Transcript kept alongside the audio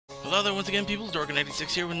Hello there once again, people. It's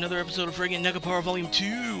Dorkin86 here with another episode of friggin' NekoPara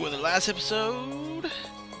Vol.2. In the last episode,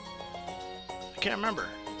 I can't remember.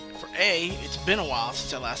 For A, it's been a while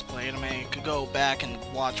since I last played. I mean, I could go back and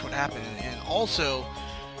watch what happened. And also,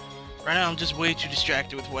 right now I'm just way too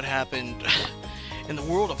distracted with what happened in the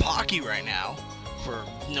world of hockey right now. For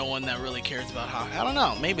no one that really cares about hockey. I don't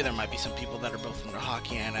know. Maybe there might be some people that are both into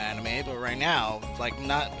hockey and anime, but right now, like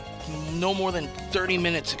no more than 30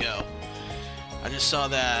 minutes ago, I just saw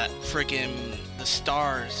that freaking the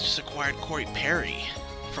Stars just acquired Corey Perry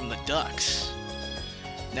from the Ducks.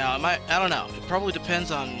 Now, I don't know. It probably depends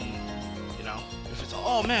on, you know, if it's,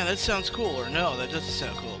 oh man, that sounds cool, or no, that doesn't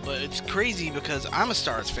sound cool. But it's crazy because I'm a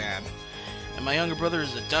Stars fan, and my younger brother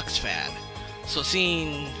is a Ducks fan. So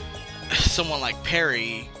seeing someone like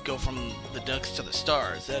Perry go from the Ducks to the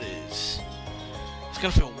Stars, it's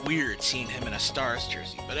gonna feel weird seeing him in a Stars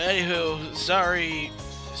jersey. But anywho, sorry,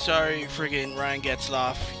 friggin' Ryan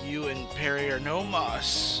Getzloff, you and Perry are no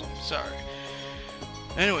muss. Sorry.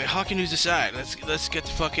 Anyway, hockey news aside, let's get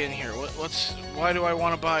the fuck in here. Why do I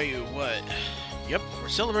want to buy you? What? Yep, we're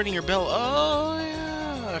celebrating your bell. Oh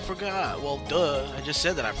yeah, I forgot. Well, duh. I just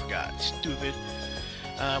said that I forgot. Stupid.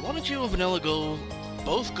 Why don't you and Vanilla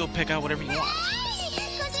both go pick out whatever you want?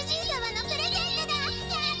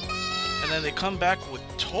 And then they come back with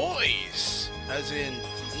toys, as in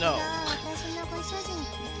no.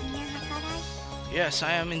 Yes,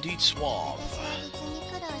 I am indeed suave.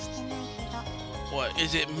 What,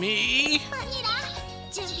 is it me?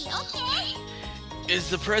 Is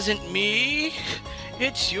the present me?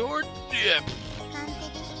 It's your dip.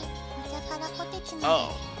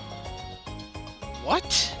 Oh.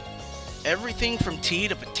 What? Everything from tea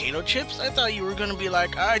to potato chips? I thought you were gonna be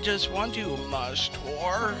like, I just want you,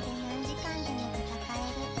 must-whore.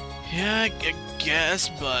 Yeah, I guess,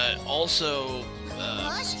 but also,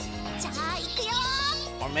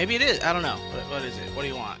 or maybe it is. I don't know. What is it? What do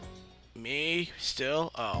you want? Me?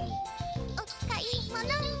 Still? Oh.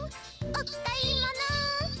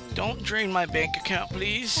 Don't drain my bank account,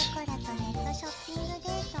 please.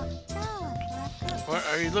 What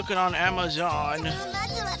are you looking on Amazon?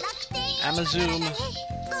 Amazon.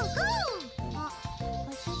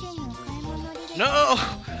 No!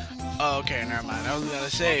 Oh, okay, never mind. I was gonna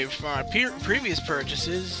say, for my previous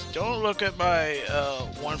purchases, don't look at my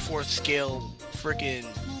 1/4 scale frickin'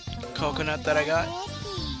 coconut that I got.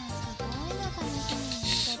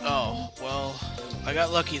 Oh, well, I got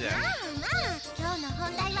lucky then.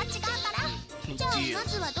 Deal.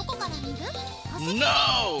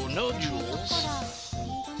 No jewels.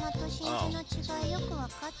 Oh.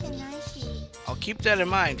 I'll keep that in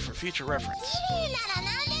mind for future reference.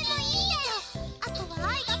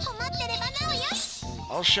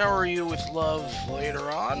 I'll shower you with love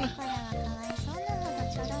later on.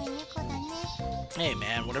 Hey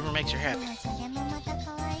man, whatever makes you happy.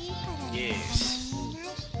 Yes.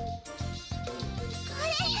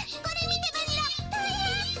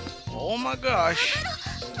 Oh my gosh.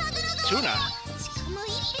 Tuna.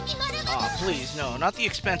 Oh, please, no, not the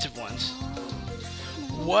expensive ones.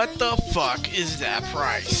 What the fuck is that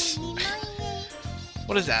price?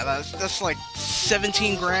 What is that? That's like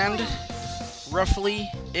 17 grand?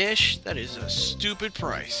 Roughly-ish? That is a stupid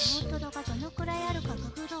price.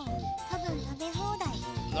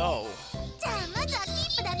 No.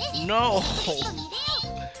 No!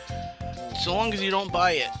 So long as you don't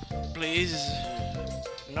buy it, please.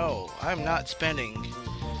 No, I'm not spending.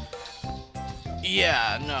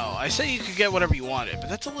 Yeah, no. I say you could get whatever you wanted, but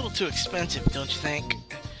that's a little too expensive, don't you think?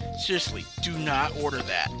 Seriously, do not order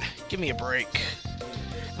that. Give me a break.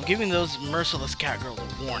 I'm giving those merciless cat girls a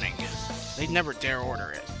warning. They'd never dare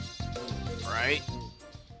order it. Right?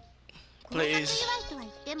 Please.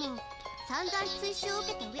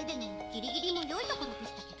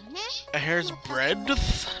 A hair's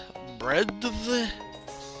breadth?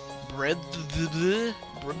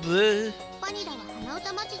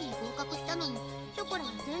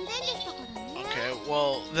 Okay,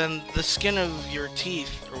 well, then the skin of your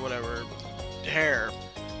teeth, or whatever, hair,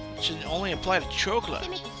 should only apply to chocolate.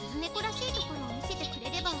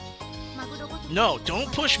 No,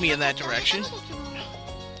 don't push me in that direction.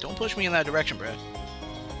 Don't push me in that direction, Brad.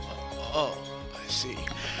 Oh, I see.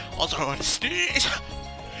 Also, I want to sneeze.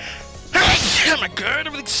 Oh my god,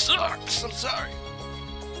 everything sucks. I'm sorry.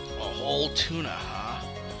 A whole tuna, huh?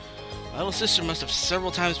 My little sister must have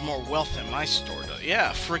several times more wealth than my store does.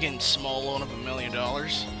 Yeah, a friggin' small loan of $1 million.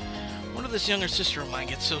 When did this younger sister of mine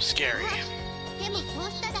get so scary?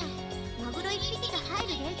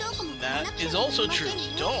 That is also true.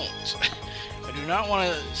 Don't. I do not want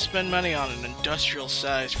to spend money on an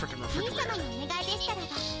industrial-sized frickin' refrigerator.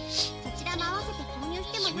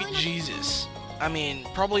 Sweet Jesus. I mean,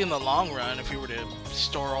 probably in the long run, if we were to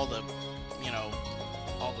store all the, you know,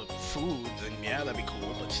 all the food, then yeah, that'd be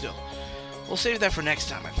cool, but still. We'll save that for next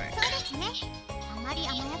time, I think. Exactly.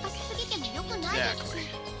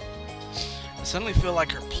 I suddenly feel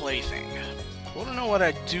like her plaything. I wouldn't know what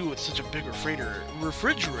I'd do with such a big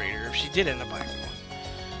refrigerator if she did end up buying one.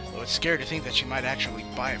 Though it's scary to think that she might actually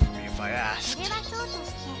buy it for me if I asked.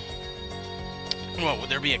 What, would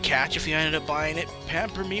there be a catch if you ended up buying it?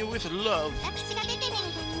 Pamper me with love.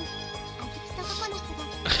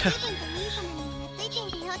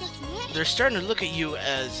 They're starting to look at you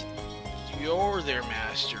as you're their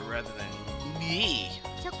master rather than me.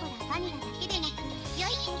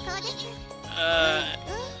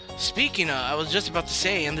 Speaking of, I was just about to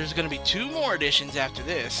say, and there's gonna be 2 more editions after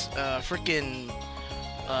this.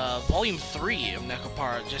 Volume 3 of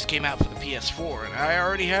NekoPara just came out for the PS4, and I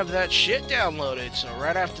already have that shit downloaded, so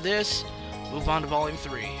right after this, move on to Volume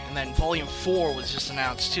 3. And then Volume 4 was just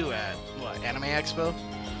announced too at, what, Anime Expo?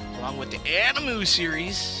 Along with the Animu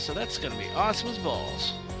series, so that's gonna be awesome as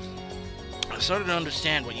balls. I started to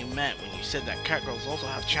understand what you meant when you said that cat girls also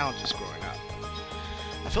have challenges growing up.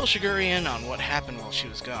 I filled Shiguri in on what happened while she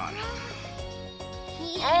was gone.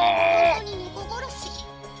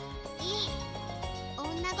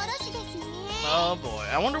 Oh boy,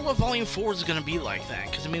 I wonder what Volume 4 is gonna be like then,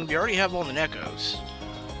 because I mean, we already have all the Nekos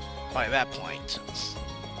by that point.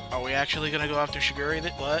 Are we actually gonna go after Shiguri?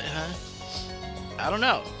 What, huh? I don't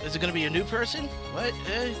know. Is it gonna be a new person? What?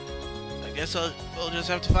 I guess we'll just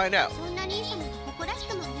have to find out.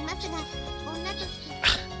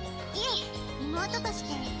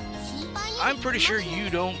 I'm pretty sure you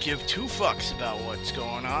don't give 2 fucks about what's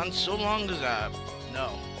going on, so long as I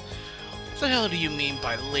know. What the hell do you mean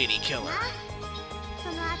by lady killer?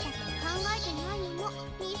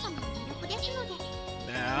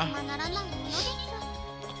 Yeah.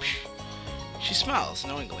 She smiles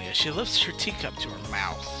knowingly as she lifts her teacup to her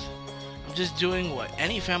mouth. I'm just doing what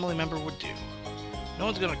any family member would do. No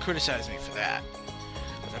one's gonna criticize me for that.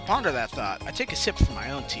 As I ponder that thought, I take a sip from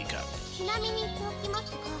my own teacup.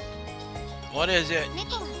 What is it?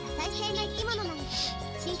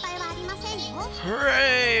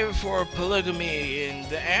 Hooray for polygamy in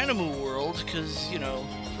the animal world, cause, you know,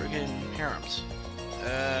 friggin' harems.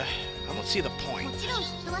 I don't see the point.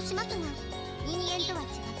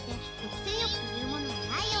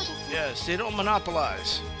 Yes, they don't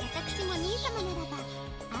monopolize.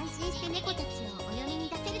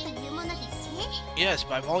 Yes,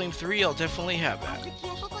 by Volume 3 I'll definitely have that.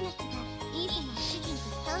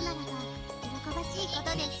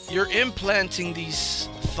 You're implanting these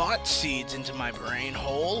thought seeds into my brain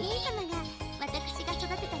hole.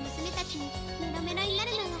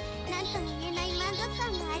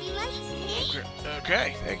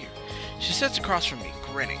 Okay, thank you. She sits across from me,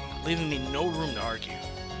 grinning, leaving me no room to argue.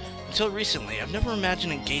 Until recently, I've never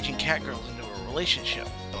imagined engaging catgirls into a relationship,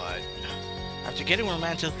 but after getting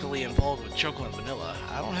romantically involved with Choco and Vanilla,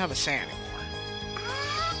 I don't have a say anymore.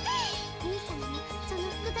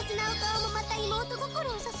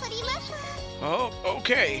 Oh,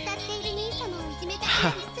 okay.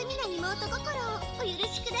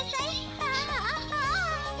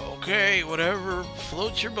 Okay, whatever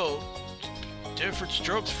floats your boat. Different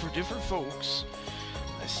strokes for different folks.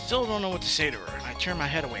 I still don't know what to say to her, and I turn my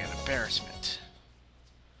head away in embarrassment.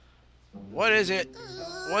 What is it?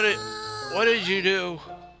 What did you do?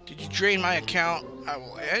 Did you drain my account? I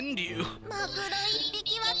will end you.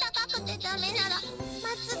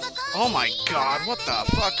 Oh my god, what the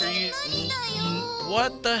fuck are you...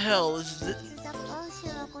 What the hell is this?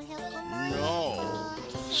 No.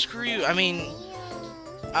 Screw you. I mean,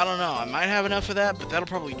 I don't know. I might have enough of that, but that'll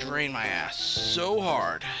probably drain my ass so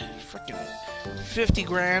hard. Freaking 50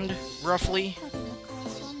 grand, roughly.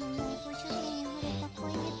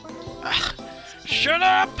 Shut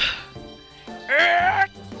up! I'm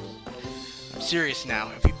serious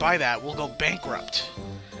now. If you buy that, we'll go bankrupt.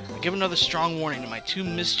 I give another strong warning to my 2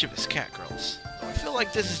 mischievous catgirls. I feel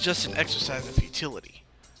like this is just an exercise of futility.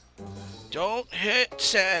 Don't hit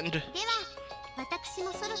send.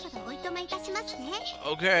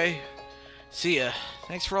 Okay. See ya.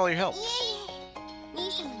 Thanks for all your help.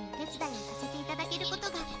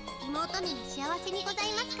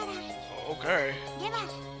 Okay.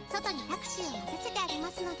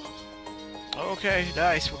 Okay,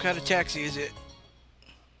 nice. What kind of taxi is it?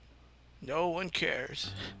 No one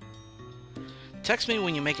cares. Text me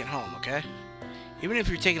when you make it home, okay? Even if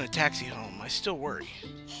you're taking a taxi home, I still worry.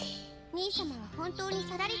 I'm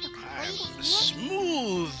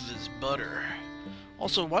smooth as butter.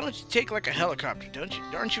 Also, why don't you take like a helicopter?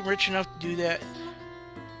 Aren't you rich enough to do that?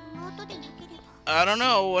 I don't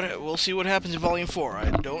know. We'll see what happens in Volume 4. I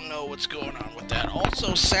don't know what's going on with that.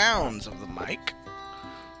 Also, sounds of the mic.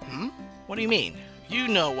 What do you mean? You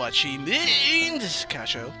know what she means,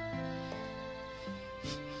 Kashou.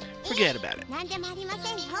 Forget about it.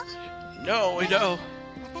 No, we don't.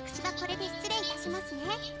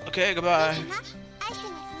 Okay, goodbye.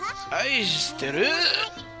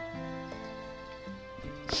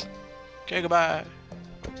 Okay, goodbye.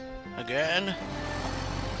 Again.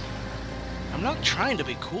 I'm not trying to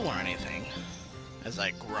be cool or anything, as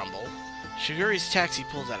I grumble. Shiguri's taxi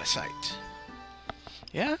pulls out of sight.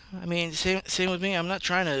 Yeah, I mean, same with me. I'm not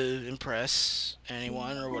trying to impress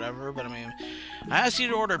anyone or whatever, but I mean, I asked you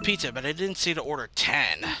to order pizza, but I didn't say to order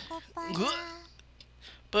 10.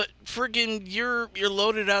 But friggin', you're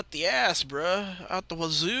loaded out the ass, bruh, out the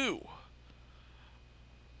wazoo.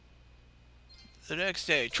 The next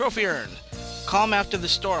day, trophy earned. Calm after the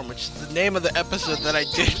storm, which is the name of the episode that I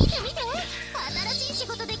did.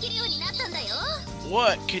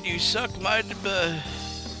 What? Can you suck my?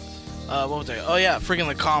 What was I? Oh yeah, friggin'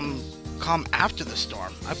 the calm after the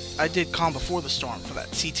storm. I did calm before the storm for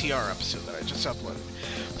that CTR episode that I just uploaded.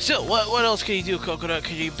 Still, what else can you do, Coconut?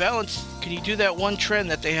 Can you do that one trend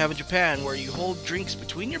that they have in Japan where you hold drinks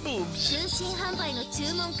between your boobs?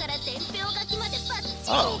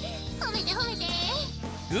 Oh.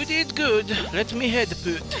 You did good. Let me head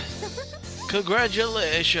put.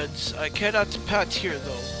 Congratulations. I cannot pat here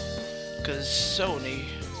though, cause Sony.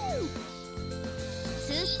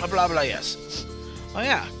 Blah blah yes. Oh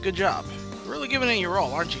yeah, good job. You're really giving it your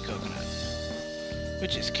all, aren't you, Coconut?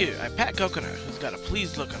 Which is cute. I pat Coconut, who's got a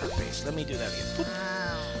pleased look on her face. Let me do that again. Poop.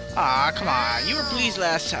 Ah, come on. You were pleased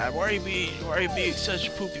last time. Why are you being such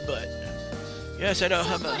a poopy butt? Yes, I know.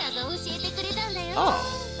 Oh.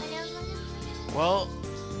 Well,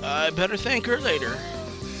 I better thank her later.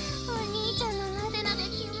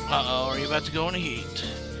 Uh-oh, are you about to go in a heat?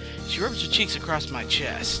 She rubs her cheeks across my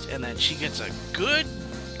chest, and then she gets a good,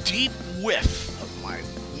 deep whiff of my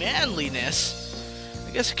manliness.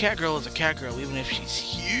 I guess a cat girl is a cat girl, even if she's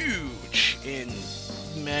huge in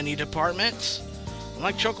many departments.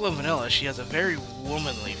 Unlike Chocolate and Vanilla, she has a very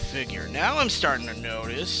womanly figure. Now I'm starting to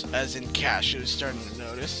notice, as in Kashou's starting to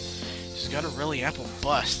notice, she's got a really ample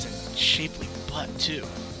bust and shapely butt, too.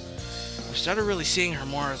 I've started really seeing her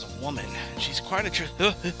more as a woman. She's quite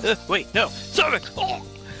a wait, no! Stop it! Oh!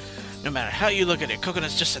 No matter how you look at it,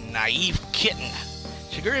 Coconut's just a naive kitten.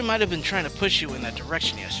 Shiguri might have been trying to push you in that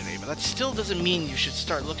direction yesterday, but that still doesn't mean you should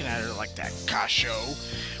start looking at her like that, Kashou.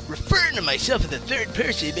 Referring to myself in the third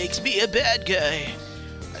person makes me a bad guy.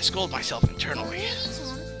 I scold myself internally.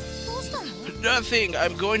 Nothing.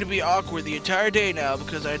 I'm going to be awkward the entire day now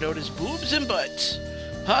because I notice boobs and butts.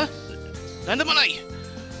 Huh? Nandamonai!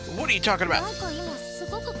 What are you talking about?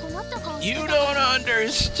 You don't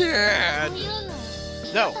understand.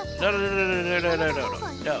 No.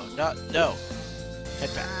 No.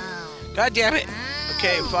 Head back. God damn it.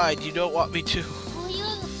 Okay, fine. You don't want me to.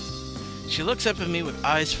 She looks up at me with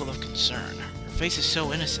eyes full of concern. Her face is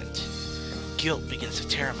so innocent. Guilt begins to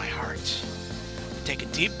tear at my heart. I take a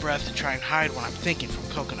deep breath and try and hide what I'm thinking from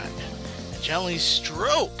Coconut. And gently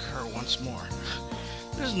stroke her once more.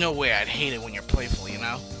 There's no way I'd hate it when you're playful, you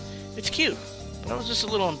know? It's cute, but I was just a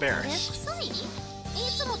little embarrassed.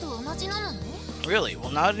 Really?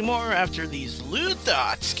 Well, not anymore after these lewd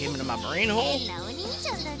thoughts came into my brain hole.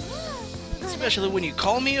 Especially when you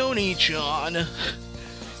call me Oni-chan.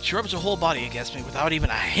 She rubs her whole body against me without even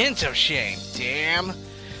a hint of shame. Damn.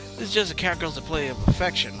 This is just a cat girl's display of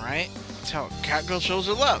affection, right? It's how a cat girl shows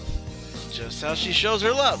her love. It's just how she shows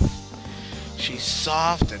her love. She's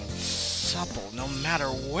soft and supple no matter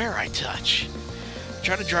where I touch. I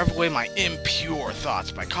try to drive away my impure thoughts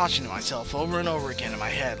by cautioning myself over and over again in my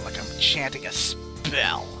head like I'm chanting a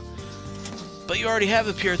spell. But you already have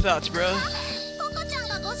the pure thoughts, bro.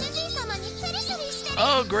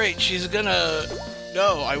 Oh, great. She's gonna...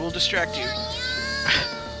 No, I will distract you.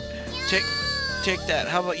 Take that.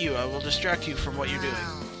 How about you? I will distract you from what you're doing.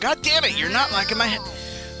 God damn it, you're not liking my head.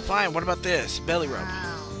 Fine, what about this? Belly rub.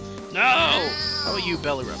 No! How about you,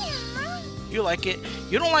 belly rub? You like it.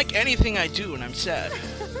 You don't like anything I do when I'm sad.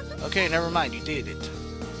 Okay, never mind, you did it.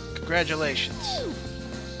 Congratulations.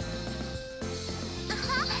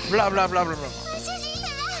 Blah, blah, blah, blah, blah.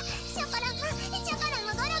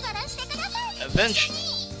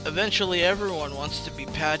 Eventually everyone wants to be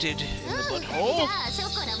patted in the butthole.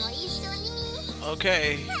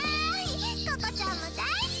 Okay.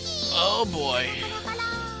 Oh boy.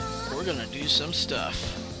 We're gonna do some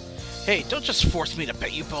stuff. Hey, don't just force me to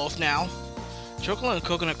pet you both now. Chocolate and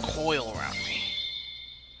Coconut coil around me.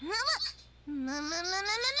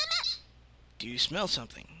 Do you smell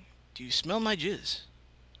something? Do you smell my jizz?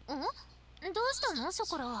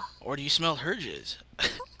 Or do you smell her jizz?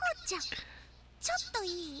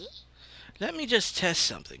 Let me just test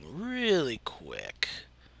something really quick.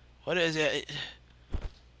 What is it?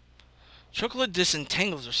 Chocolate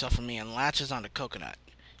disentangles herself from me and latches onto Coconut.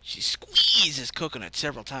 She squeezes Coconut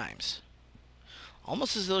several times,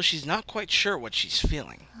 almost as though she's not quite sure what she's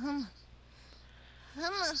feeling.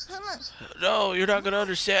 No, you're not gonna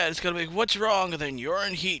understand. It's gonna be, what's wrong? And then you're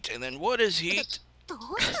in heat. And then what is heat?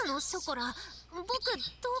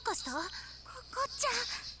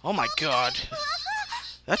 Oh my god.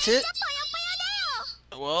 That's it?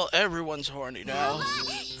 Well, everyone's horny now.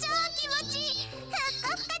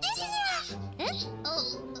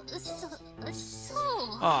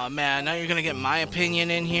 Oh man, now you're gonna get my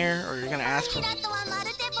opinion in here? Or you're gonna ask for...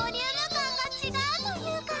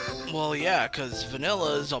 Well, yeah, because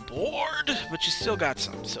vanilla is aboard, but you still got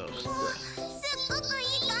some, so...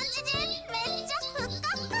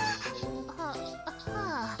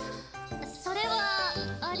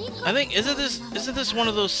 I think, isn't this one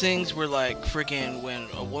of those things where, like, freaking when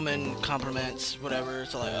a woman compliments whatever,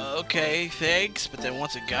 it's like, okay, thanks, but then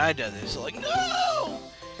once a guy does it, it's like, no!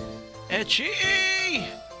 Etchy!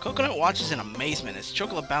 Coconut watches in amazement as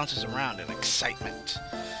Chocolate bounces around in excitement,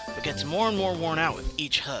 but gets more and more worn out with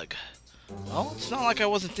each hug. Well, it's not like I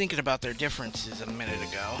wasn't thinking about their differences a minute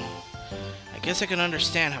ago. I guess I can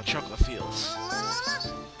understand how Chocolate feels.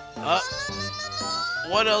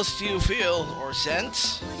 What else do you feel, or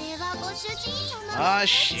sense? Ah,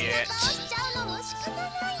 shit.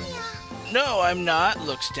 No, I'm not.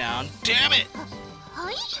 Looks down. Damn it!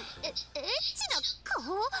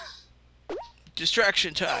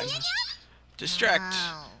 Distraction time. Distract.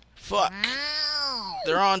 Fuck.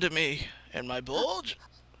 They're on to me. And my bulge?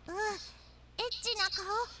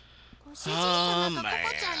 Oh, man.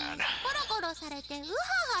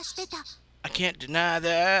 I can't deny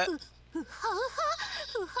that.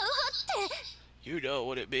 You know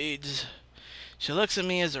what it means. She looks at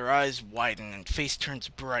me as her eyes widen and face turns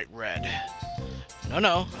bright red.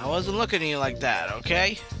 No, I wasn't looking at you like that,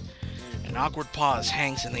 okay? An awkward pause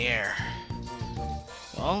hangs in the air.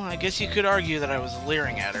 Well, I guess you could argue that I was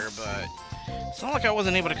leering at her, but it's not like I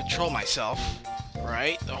wasn't able to control myself,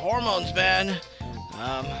 right? The hormones, man.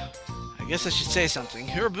 I guess I should say something.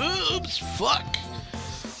 Her boobs! Fuck!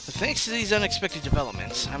 But thanks to these unexpected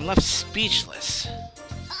developments, I'm left speechless.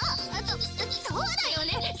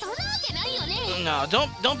 No,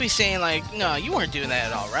 don't be saying like, no, you weren't doing that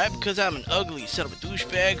at all, right? Because I'm an ugly son of a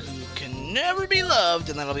douchebag who can never be loved,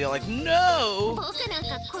 and then I'll be all like, no!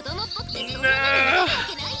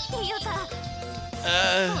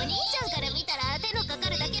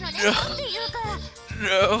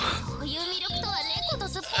 No.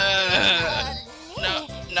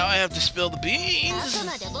 Now I have to spill the beans.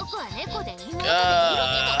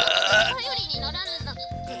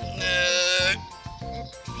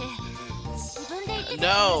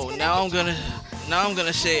 No, now I'm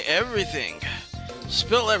gonna say everything.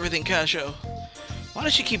 Spill everything, Kashou. Why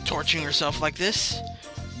does she keep torturing herself like this?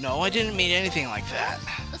 No, I didn't mean anything like that.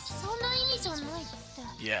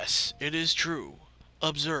 Yes, it is true.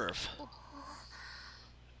 Observe.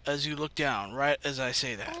 As you look down, right as I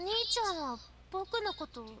say that.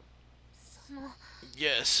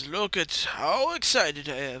 Yes, look at how excited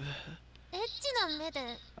I am.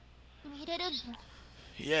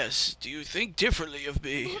 Yes, do you think differently of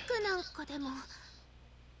me?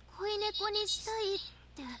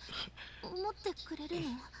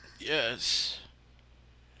 Yes.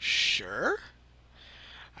 Sure?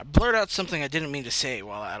 I blurt out something I didn't mean to say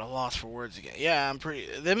while at a loss for words again. Yeah,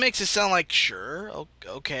 that makes it sound like sure.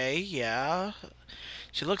 Okay, yeah.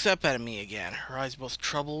 She looks up at me again, her eyes both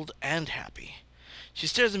troubled and happy. She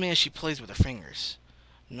stares at me as she plays with her fingers.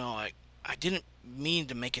 No, I didn't mean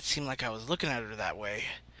to make it seem like I was looking at her that way.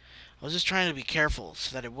 I was just trying to be careful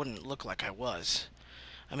so that it wouldn't look like I was.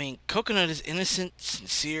 I mean, Coconut is innocent,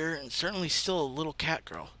 sincere, and certainly still a little cat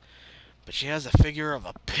girl. But she has the figure of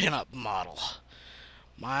a pin-up model.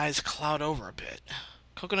 My eyes cloud over a bit.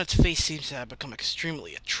 Coconut's face seems to have become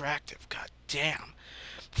extremely attractive. God damn.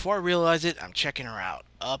 Before I realize it, I'm checking her out.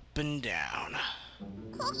 Up and down.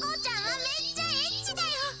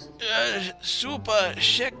 Super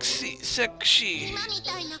sexy.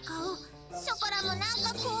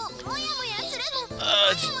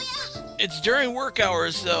 It's during work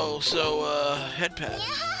hours though, so head pat.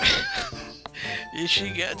 Yeah,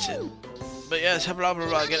 she gets it. But yes, blah blah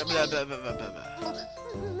blah. Get blah blah blah blah blah.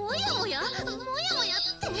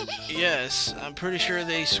 Yes, I'm pretty sure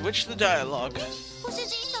they switched the dialogue.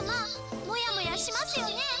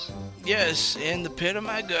 Yes, in the pit of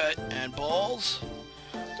my gut and balls.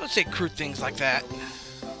 Don't say crude things like that.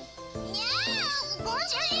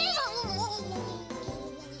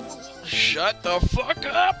 Shut the fuck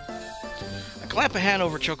up! I clamp a hand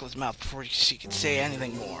over Chocolate's mouth before she could say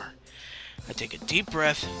anything more. I take a deep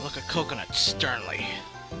breath and look at Coconut sternly.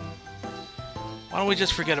 Why don't we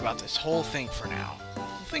just forget about this whole thing for now? We'll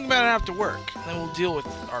think about it after work, and then we'll deal with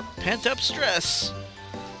our pent-up stress.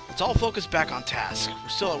 Let's all focus back on task. We're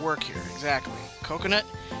still at work here, exactly. Coconut,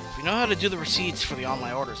 if you know how to do the receipts for the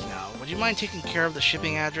online orders now, would you mind taking care of the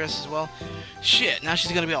shipping address as well? Shit, now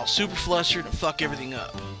she's gonna be all super flustered and fuck everything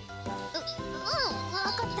up.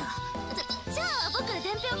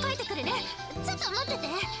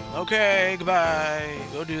 Okay, goodbye.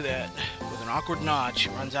 Go do that. With an awkward nod, she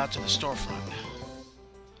runs out to the storefront.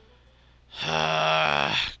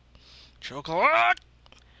 Chocolate!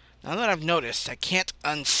 Now that I've noticed, I can't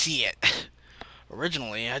unsee it.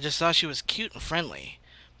 Originally, I just thought she was cute and friendly.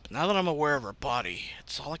 But now that I'm aware of her body,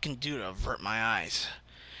 it's all I can do to avert my eyes.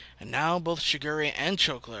 And now both Shigure and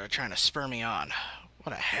Chocolate are trying to spur me on.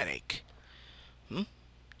 What a headache.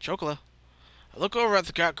 Chocolate? I look over at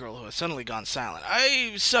the cat girl who has suddenly gone silent.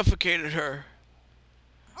 I suffocated her.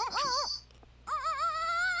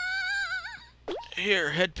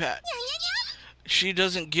 Here, head pat. She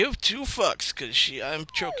doesn't give two fucks because I'm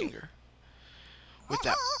choking her with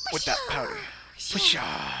that powder. Pusha.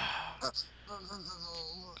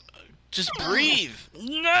 Just breathe.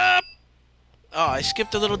 Nope. Oh, I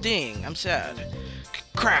skipped a little ding. I'm sad.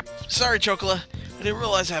 Crap. Sorry, Chocola. I didn't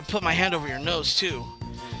realize I had put my hand over your nose too.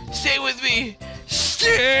 Stay with me.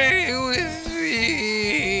 Stay with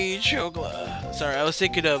me, Chocola. Sorry, I was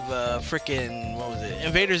thinking of frickin' what was it?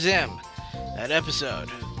 Invader Zim. That episode.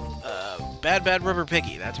 Bad Rubber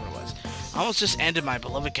Piggy, that's what it was. I almost just ended my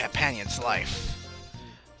beloved companion's life.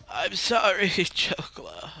 I'm sorry,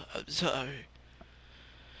 Chocola. I'm sorry.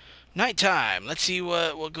 Nighttime. Let's see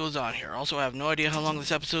what goes on here. Also, I have no idea how long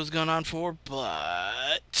this episode's gone on for,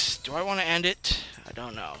 but do I want to end it? I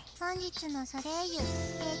don't know.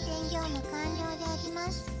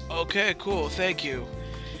 Okay, cool. Thank you.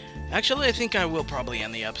 Actually, I think I will probably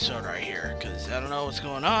end the episode right here, because I don't know what's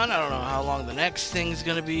going on. I don't know how long the next thing's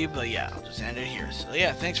going to be, but yeah, I'll just end it here. So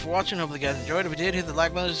yeah, thanks for watching. Hopefully you guys enjoyed. If you did, hit the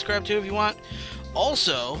like button and subscribe too if you want.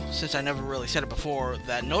 Also, since I never really said it before,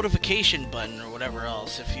 that notification button or whatever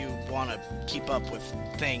else, if you want to keep up with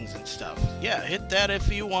things and stuff. Yeah, hit that if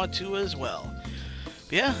you want to as well.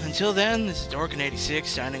 But yeah, until then, this is Dorkin86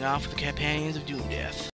 signing off for the Companions of Doom Death.